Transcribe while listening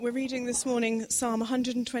We're reading this morning Psalm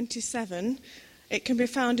 127. It can be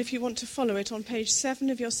found if you want to follow it on page 7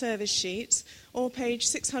 of your service sheet or page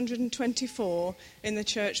 624 in the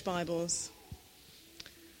church Bibles.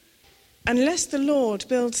 Unless the Lord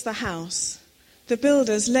builds the house, the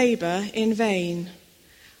builders labour in vain.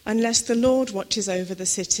 Unless the Lord watches over the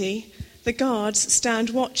city, the guards stand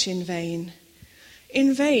watch in vain.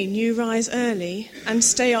 In vain you rise early and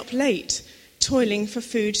stay up late, toiling for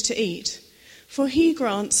food to eat. For he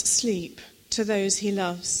grants sleep to those he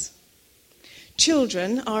loves.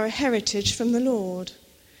 Children are a heritage from the Lord,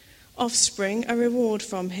 offspring a reward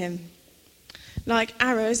from him. Like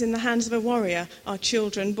arrows in the hands of a warrior are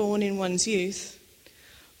children born in one's youth.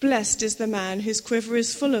 Blessed is the man whose quiver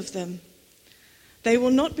is full of them. They will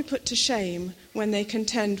not be put to shame when they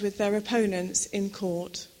contend with their opponents in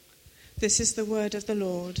court. This is the word of the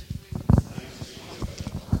Lord.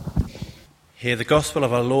 Hear the gospel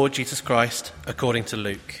of our Lord Jesus Christ according to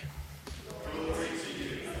Luke.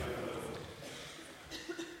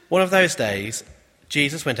 One of those days,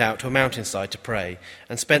 Jesus went out to a mountainside to pray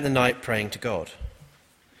and spent the night praying to God.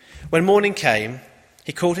 When morning came,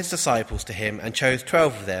 he called his disciples to him and chose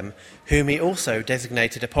 12 of them, whom he also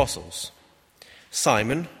designated apostles: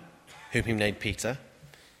 Simon, whom he named Peter,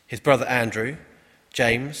 his brother Andrew,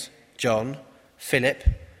 James, John, Philip,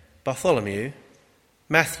 Bartholomew,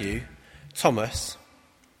 Matthew, Thomas,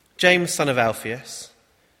 James son of Alphaeus,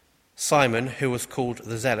 Simon who was called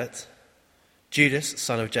the Zealot, Judas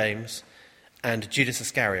son of James, and Judas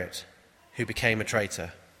Iscariot, who became a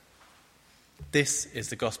traitor. This is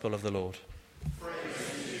the gospel of the Lord.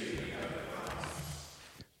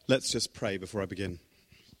 Let's just pray before I begin.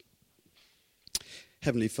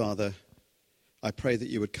 Heavenly Father, I pray that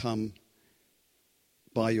you would come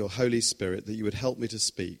by your Holy Spirit, that you would help me to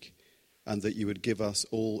speak, and that you would give us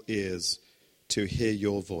all ears to hear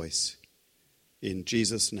your voice. In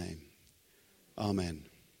Jesus' name, amen.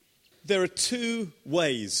 There are two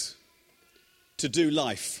ways to do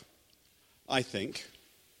life, I think.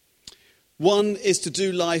 One is to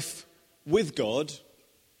do life with God,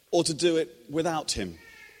 or to do it without him.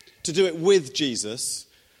 To do it with Jesus,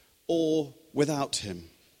 or without him.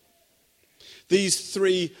 These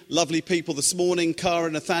three lovely people this morning, Cara,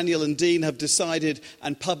 Nathaniel and Dean, have decided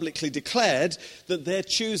and publicly declared that they're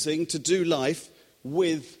choosing to do life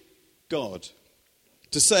with God.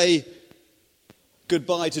 To say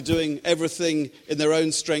goodbye to doing everything in their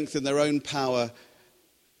own strength, in their own power,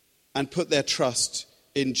 and put their trust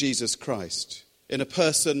in Jesus Christ, in a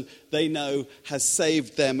person they know has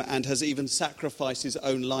saved them and has even sacrificed his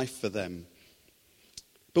own life for them.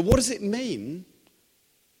 But what does it mean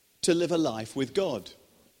to live a life with God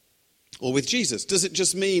or with Jesus? Does it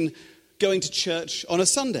just mean going to church on a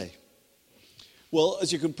Sunday? Well,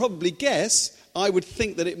 as you can probably guess, I would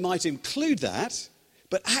think that it might include that,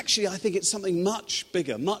 but actually I think it's something much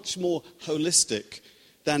bigger, much more holistic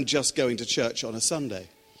than just going to church on a Sunday.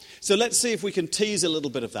 So let's see if we can tease a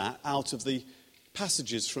little bit of that out of the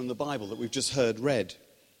passages from the Bible that we've just heard read.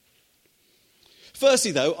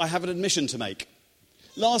 Firstly, though, I have an admission to make.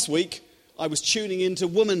 Last week, I was tuning into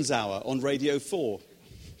Woman's Hour on Radio 4.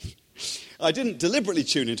 I didn't deliberately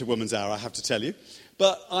tune into Woman's Hour, I have to tell you,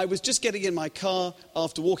 but I was just getting in my car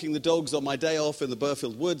after walking the dogs on my day off in the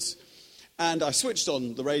Burfield Woods, and I switched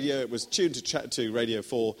on the radio. It was tuned to Radio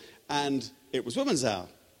 4, and it was Woman's Hour.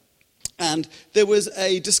 And there was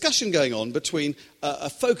a discussion going on between a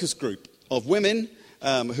focus group of women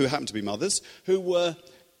who happened to be mothers, who were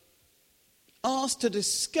asked to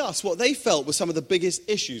discuss what they felt were some of the biggest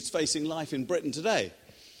issues facing life in Britain today.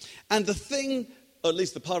 And the thing, or at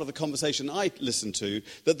least the part of the conversation I listened to,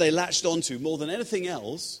 that they latched onto more than anything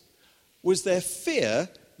else was their fear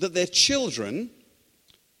that their children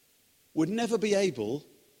would never be able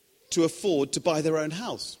to afford to buy their own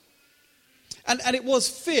house. And it was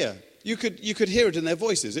fear. You could hear it in their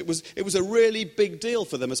voices. It was a really big deal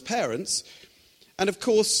for them as parents. And of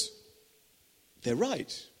course, they're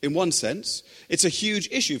right. In one sense, it's a huge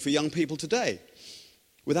issue for young people today.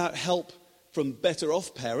 Without help from better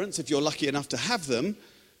off parents, if you're lucky enough to have them,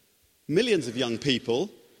 millions of young people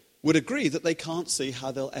would agree that they can't see how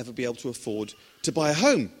they'll ever be able to afford to buy a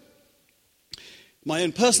home. My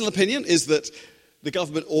own personal opinion is that the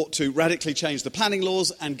government ought to radically change the planning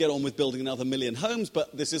laws and get on with building another 1 million homes,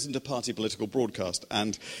 but this isn't a party political broadcast,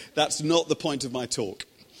 and that's not the point of my talk.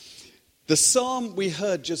 The psalm we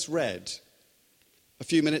heard just read a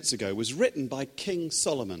few minutes ago was written by King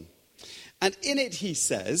Solomon. And in it he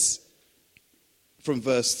says, from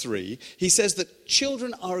verse 3, he says that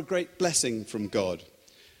children are a great blessing from God.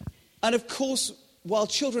 And of course, while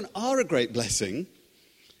children are a great blessing,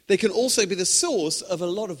 they can also be the source of a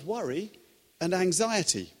lot of worry and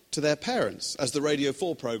anxiety to their parents, as the Radio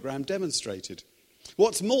 4 programme demonstrated.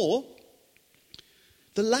 What's more,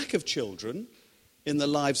 the lack of children in the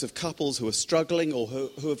lives of couples who are struggling or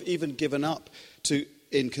who have even given up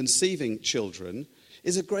in conceiving children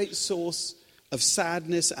is a great source of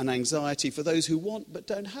sadness and anxiety for those who want but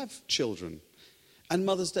don't have children. And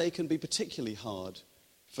Mother's Day can be particularly hard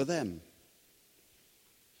for them.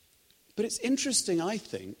 But it's interesting, I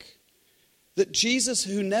think, that Jesus,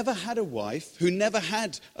 who never had a wife, who never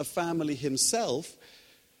had a family himself,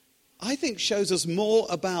 I think shows us more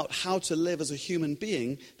about how to live as a human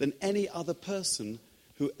being than any other person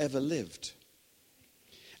who ever lived.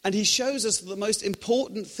 And he shows us that the most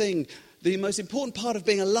important thing, the most important part of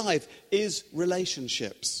being alive is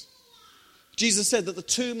relationships. Jesus said that the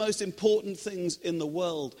two most important things in the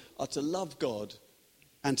world are to love God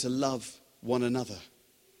and to love one another.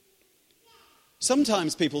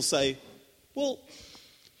 Sometimes people say, well,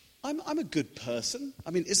 I'm a good person. I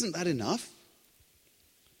mean, isn't that enough?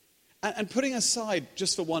 And putting aside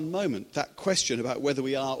just for one moment that question about whether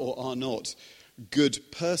we are or are not good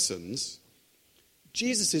persons,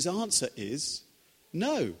 Jesus' answer is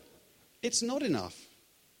no, it's not enough.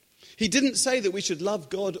 He didn't say that we should love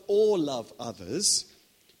God or love others,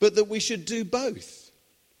 but that we should do both.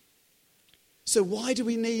 So why do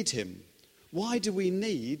we need him? Why do we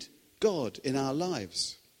need God in our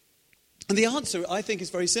lives? And the answer, I think, is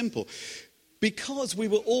very simple. Because we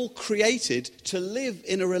were all created to live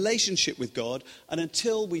in a relationship with God, and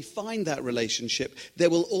until we find that relationship,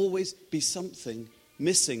 there will always be something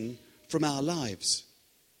missing from our lives.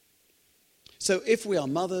 So if we are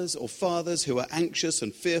mothers or fathers who are anxious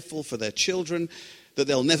and fearful for their children, that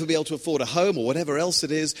they'll never be able to afford a home or whatever else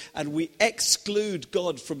it is, and we exclude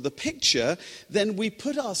God from the picture, then we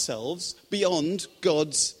put ourselves beyond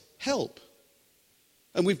God's help.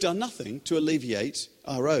 And we've done nothing to alleviate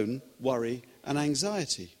our own worry and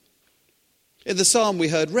anxiety. In the psalm we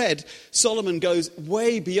heard read, Solomon goes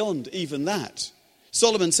way beyond even that.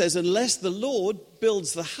 Solomon says, unless the Lord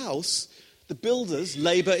builds the house, the builders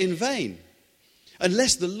labor in vain.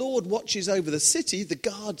 Unless the Lord watches over the city, the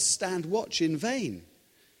guards stand watch in vain.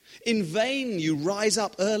 In vain you rise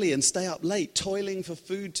up early and stay up late, toiling for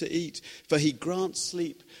food to eat, for he grants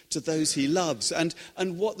sleep to those he loves. And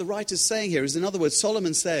what the writer's saying here is, in other words,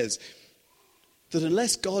 Solomon says that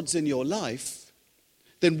unless God's in your life,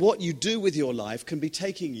 then what you do with your life can be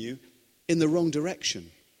taking you in the wrong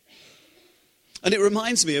direction. And it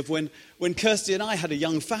reminds me of when Kirsty and I had a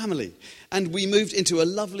young family, and we moved into a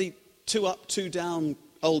lovely 2-up, 2-down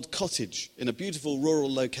old cottage in a beautiful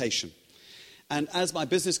rural location. And as my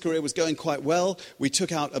business career was going quite well, we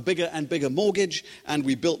took out a bigger and bigger mortgage, and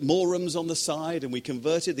we built more rooms on the side, and we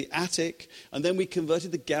converted the attic, and then we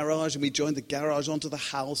converted the garage, and we joined the garage onto the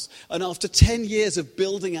house. And after 10 years of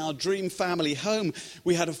building our dream family home,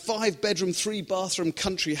 we had a 5-bedroom, 3-bathroom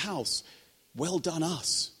country house. Well done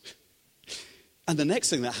us. And the next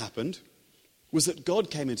thing that happened was that God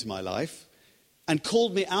came into my life and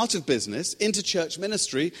called me out of business into church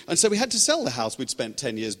ministry. And so we had to sell the house we'd spent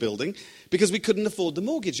 10 years building because we couldn't afford the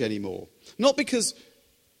mortgage anymore. Not because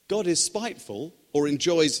God is spiteful or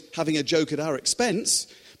enjoys having a joke at our expense,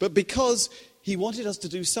 but because he wanted us to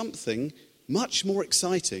do something much more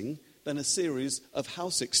exciting than a series of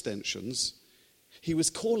house extensions. He was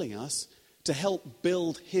calling us to help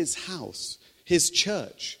build his house, his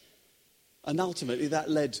church. And ultimately that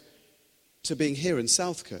led to being here in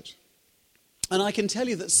Southcote. And I can tell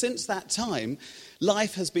you that since that time,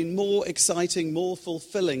 life has been more exciting, more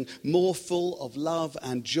fulfilling, more full of love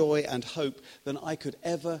and joy and hope than I could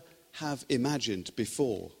ever have imagined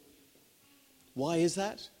before. Why is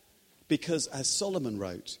that? Because as Solomon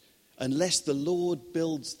wrote, unless the Lord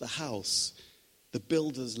builds the house, the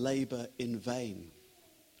builders labor in vain.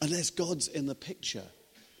 Unless God's in the picture,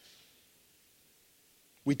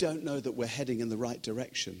 we don't know that we're heading in the right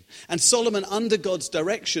direction. And Solomon, under God's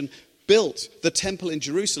direction, built the temple in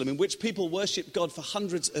Jerusalem, in which people worship God for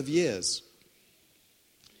hundreds of years.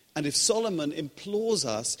 And if Solomon implores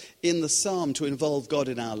us in the psalm to involve God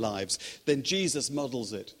in our lives, then Jesus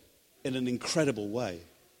models it in an incredible way.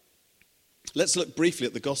 Let's look briefly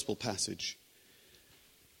at the gospel passage.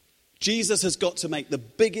 Jesus has got to make the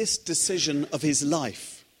biggest decision of his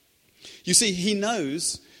life. You see, he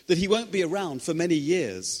knows that he won't be around for many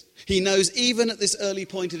years. He knows even at this early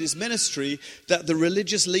point in his ministry that the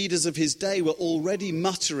religious leaders of his day were already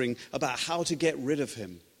muttering about how to get rid of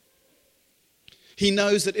him. He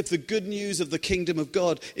knows that if the good news of the kingdom of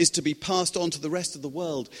God is to be passed on to the rest of the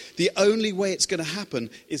world, the only way it's going to happen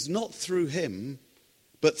is not through him,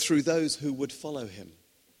 but through those who would follow him.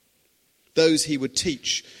 those he would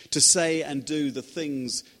teach to say and do the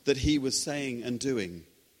things that he was saying and doing.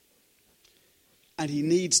 And he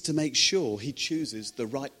needs to make sure he chooses the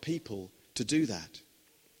right people to do that.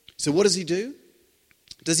 So what does he do?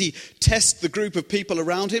 Does he test the group of people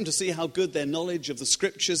around him to see how good their knowledge of the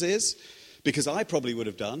scriptures is? Because I probably would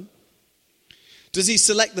have done. Does he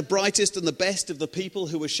select the brightest and the best of the people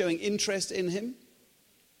who were showing interest in him?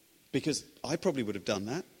 Because I probably would have done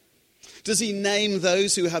that. Does he name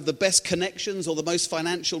those who have the best connections or the most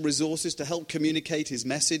financial resources to help communicate his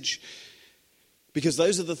message? Because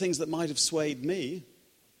those are the things that might have swayed me.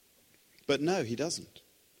 But no, he doesn't.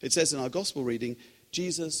 It says in our gospel reading,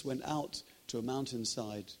 Jesus went out to a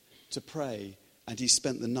mountainside to pray, and he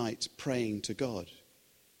spent the night praying to God.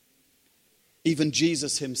 Even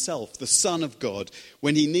Jesus himself, the Son of God,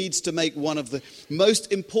 when he needs to make one of the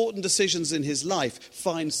most important decisions in his life,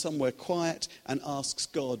 finds somewhere quiet and asks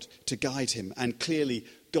God to guide him. And clearly,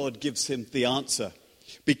 God gives him the answer.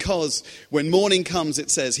 Because when morning comes,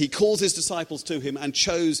 it says, he calls his disciples to him and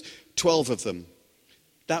chose 12 of them.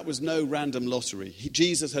 That was no random lottery.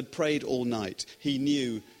 Jesus had prayed all night. He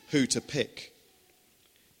knew who to pick.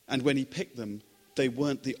 And when he picked them, they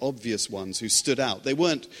weren't the obvious ones who stood out. They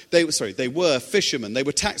were fishermen, they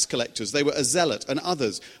were tax collectors, they were a zealot and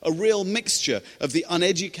others. A real mixture of the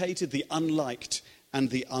uneducated, the unliked, and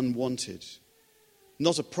the unwanted.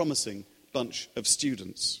 Not a promising bunch of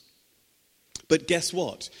students. But guess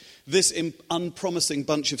what? This unpromising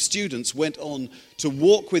bunch of students went on to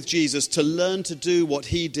walk with Jesus, to learn to do what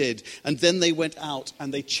he did, and then they went out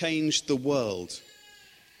and they changed the world.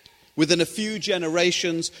 Within a few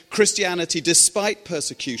generations, Christianity, despite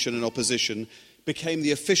persecution and opposition, became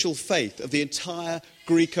the official faith of the entire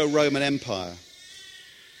Greco-Roman Empire.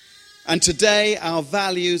 And today, our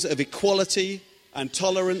values of equality and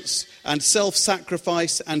tolerance and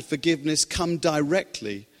self-sacrifice and forgiveness come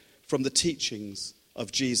directly from the teachings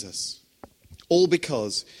of Jesus. All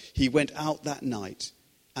because he went out that night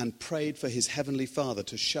and prayed for his heavenly Father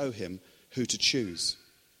to show him who to choose.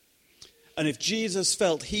 And if Jesus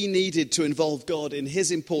felt he needed to involve God in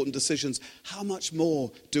his important decisions, how much more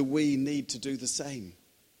do we need to do the same?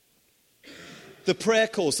 The prayer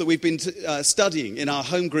course that we've been studying in our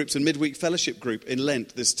home groups and midweek fellowship group in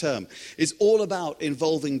Lent this term is all about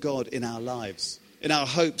involving God in our lives, in our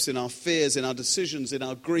hopes, in our fears, in our decisions, in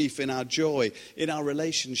our grief, in our joy, in our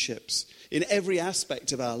relationships, in every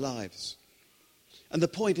aspect of our lives. And the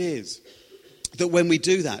point is that when we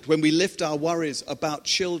do that, when we lift our worries about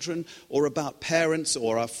children or about parents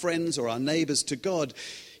or our friends or our neighbours to God,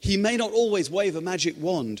 he may not always wave a magic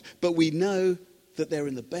wand, but we know that they're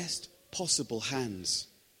in the best possible hands.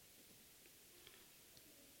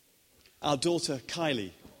 Our daughter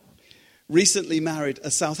Kylie recently married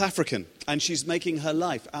a South African, and she's making her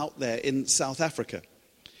life out there in South Africa.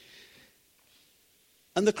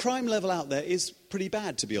 And the crime level out there is pretty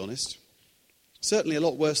bad, to be honest. Certainly a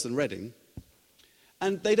lot worse than Reading.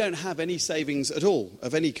 And they don't have any savings at all,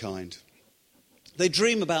 of any kind. They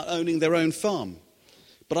dream about owning their own farm,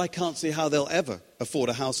 but I can't see how they'll ever afford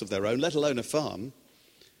a house of their own, let alone a farm.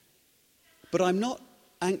 But I'm not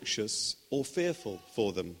anxious or fearful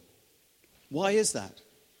for them. Why is that?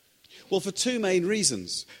 Well, for two main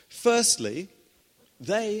reasons. Firstly,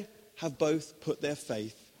 they have both put their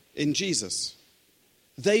faith in Jesus.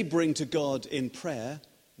 They bring to God in prayer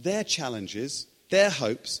their challenges, their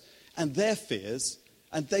hopes, and their fears,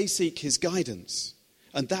 and they seek his guidance.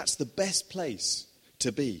 And that's the best place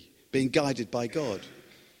to be, being guided by God.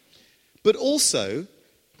 But also,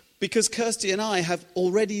 because Kirsty and I have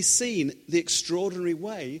already seen the extraordinary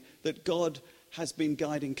way that God has been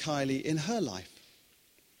guiding Kylie in her life.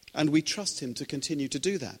 And we trust him to continue to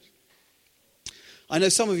do that. I know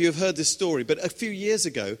some of you have heard this story, but a few years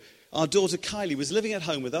ago, our daughter Kylie was living at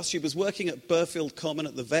home with us. She was working at Burfield Common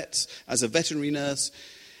at the vets as a veterinary nurse,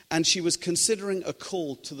 and she was considering a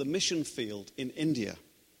call to the mission field in India.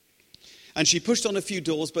 And she pushed on a few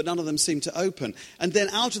doors, but none of them seemed to open. And then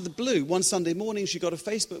out of the blue, one Sunday morning, she got a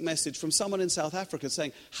Facebook message from someone in South Africa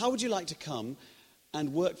saying, how would you like to come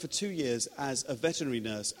and work for 2 years as a veterinary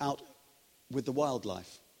nurse out with the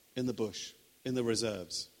wildlife in the bush, in the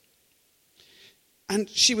reserves? And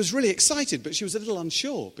she was really excited, but she was a little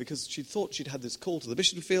unsure because she thought she'd had this call to the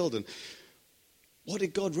mission field, and what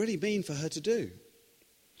did God really mean for her to do?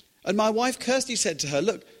 And my wife Kirsty said to her,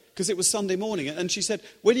 look, because it was Sunday morning, and she said,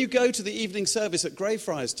 when you go to the evening service at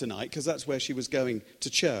Greyfriars tonight, because that's where she was going to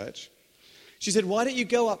church, she said, why don't you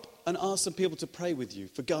go up and ask some people to pray with you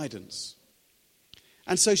for guidance?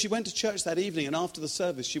 And so she went to church that evening, and after the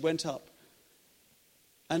service, she went up.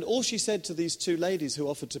 And all she said to these two ladies who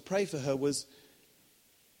offered to pray for her was,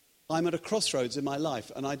 I'm at a crossroads in my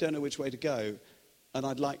life and I don't know which way to go, and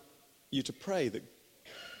I'd like you to pray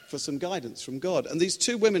for some guidance from God. And these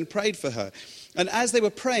two women prayed for her. And as they were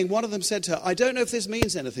praying, one of them said to her, I don't know if this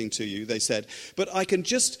means anything to you, they said, but I can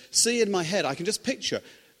just see in my head, I can just picture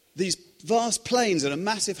these vast plains and a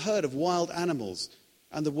massive herd of wild animals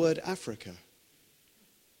and the word Africa.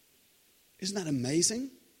 Isn't that amazing?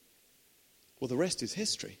 Well, the rest is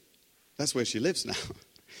history. That's where she lives now.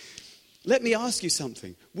 Let me ask you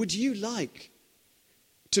something. Would you like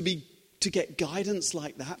to get guidance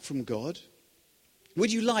like that from God?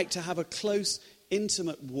 Would you like to have a close,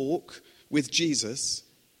 intimate walk with Jesus?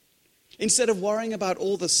 Instead of worrying about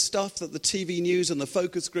all the stuff that the TV news and the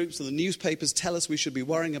focus groups and the newspapers tell us we should be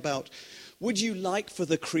worrying about, would you like for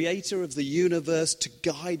the creator of the universe to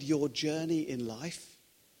guide your journey in life?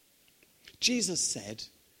 Jesus said,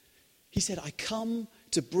 he said, I come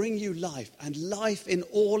to bring you life, and life in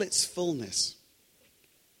all its fullness.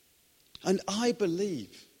 And I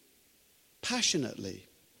believe passionately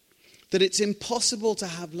that it's impossible to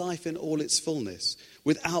have life in all its fullness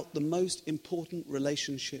without the most important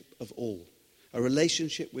relationship of all, a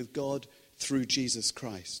relationship with God through Jesus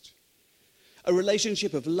Christ. A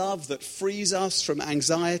relationship of love that frees us from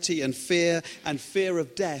anxiety and fear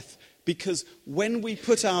of death, because when we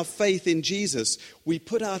put our faith in Jesus, we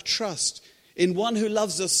put our trust in one who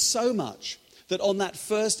loves us so much that on that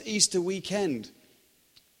first Easter weekend,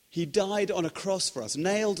 he died on a cross for us,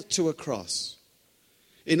 nailed to a cross,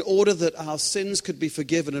 in order that our sins could be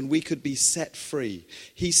forgiven and we could be set free.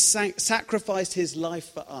 He sacrificed his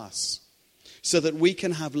life for us so that we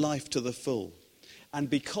can have life to the full. And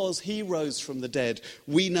because he rose from the dead,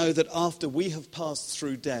 we know that after we have passed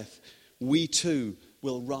through death, we too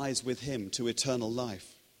will rise with him to eternal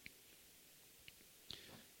life.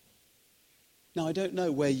 Now, I don't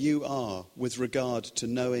know where you are with regard to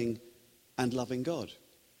knowing and loving God.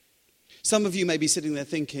 Some of you may be sitting there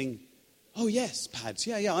thinking, oh yes, Pads,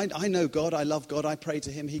 I know God, I love God, I pray to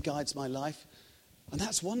him, he guides my life. And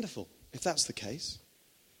that's wonderful, if that's the case.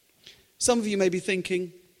 Some of you may be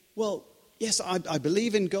thinking, well, yes, I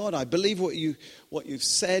believe in God, I believe what you've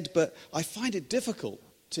said, but I find it difficult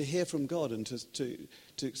to hear from God and to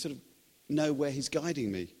sort of know where he's guiding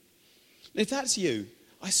me. And if that's you,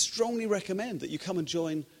 I strongly recommend that you come and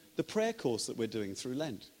join the prayer course that we're doing through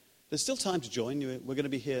Lent. There's still time to join. We're going to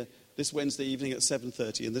be here this Wednesday evening at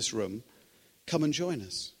 7:30 in this room. Come and join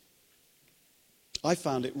us. I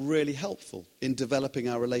found it really helpful in developing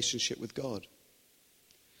our relationship with God.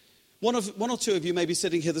 One or two of you may be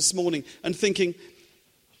sitting here this morning and thinking,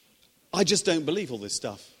 I just don't believe all this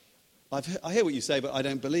stuff. I hear what you say, but I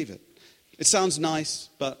don't believe it. It sounds nice,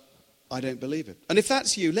 but I don't believe it. And if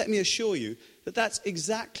that's you, let me assure you that that's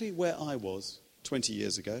exactly where I was 20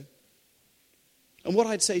 years ago. And what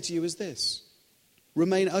I'd say to you is this: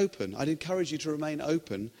 remain open. I'd encourage you to remain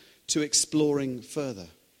open to exploring further.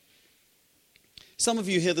 Some of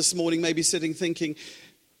you here this morning may be sitting thinking,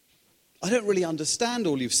 I don't really understand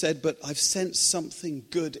all you've said, but I've sensed something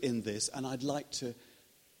good in this, and I'd like to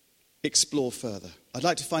explore further. I'd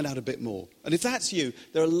like to find out a bit more. And if that's you,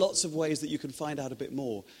 there are lots of ways that you can find out a bit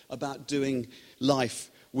more about doing life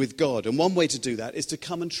with God. And one way to do that is to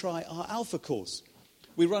come and try our Alpha course.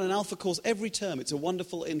 We run an Alpha course every term. It's a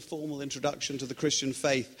wonderful informal introduction to the Christian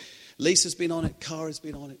faith. Lisa's been on it, Cara's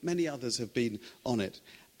been on it, many others have been on it.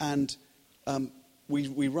 And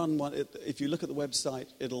we run one. If you look at the website,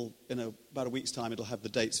 about a week's time, it'll have the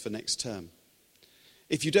dates for next term.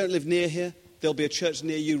 If you don't live near here, there'll be a church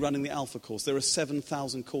near you running the Alpha course. There are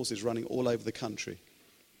 7,000 courses running all over the country.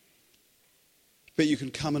 But you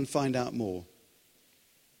can come and find out more.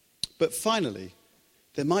 But finally,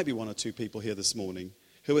 there might be one or two people here this morning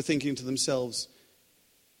who are thinking to themselves,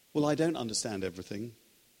 well, I don't understand everything.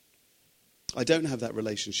 I don't have that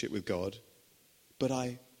relationship with God, but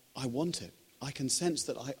I want it. I can sense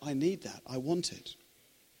that I need that. I want it.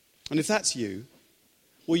 And if that's you,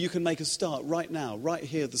 well, you can make a start right now, right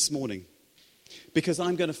here this morning. Because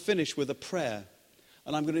I'm going to finish with a prayer.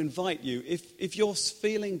 And I'm going to invite you, if you're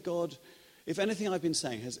feeling God, if anything I've been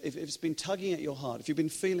saying, if it's been tugging at your heart, if you've been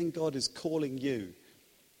feeling God is calling you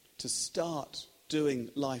to start doing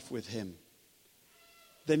life with him,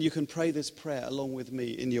 then you can pray this prayer along with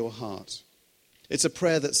me in your heart. It's a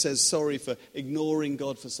prayer that says sorry for ignoring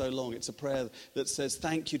God for so long. It's a prayer that says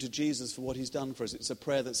thank you to Jesus for what he's done for us. It's a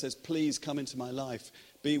prayer that says please come into my life,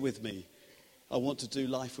 be with me. I want to do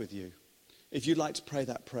life with you. If you'd like to pray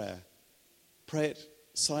that prayer, pray it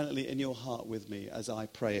silently in your heart with me as I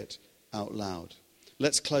pray it out loud.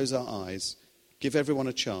 Let's close our eyes. Give everyone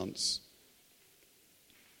a chance.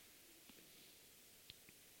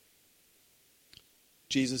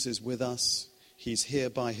 Jesus is with us. He's here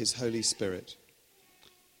by his Holy Spirit.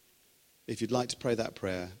 If you'd like to pray that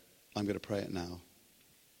prayer, I'm going to pray it now.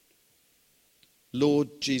 Lord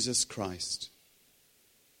Jesus Christ,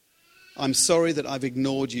 I'm sorry that I've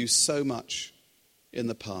ignored you so much in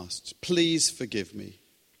the past. Please forgive me.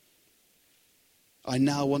 I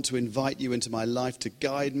now want to invite you into my life to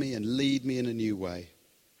guide me and lead me in a new way.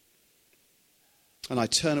 And I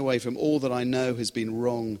turn away from all that I know has been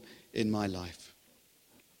wrong in my life.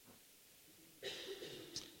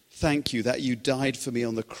 Thank you that you died for me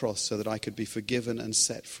on the cross so that I could be forgiven and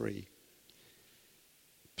set free.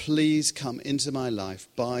 Please come into my life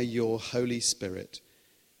by your Holy Spirit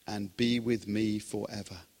and be with me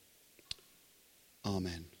forever.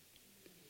 Amen.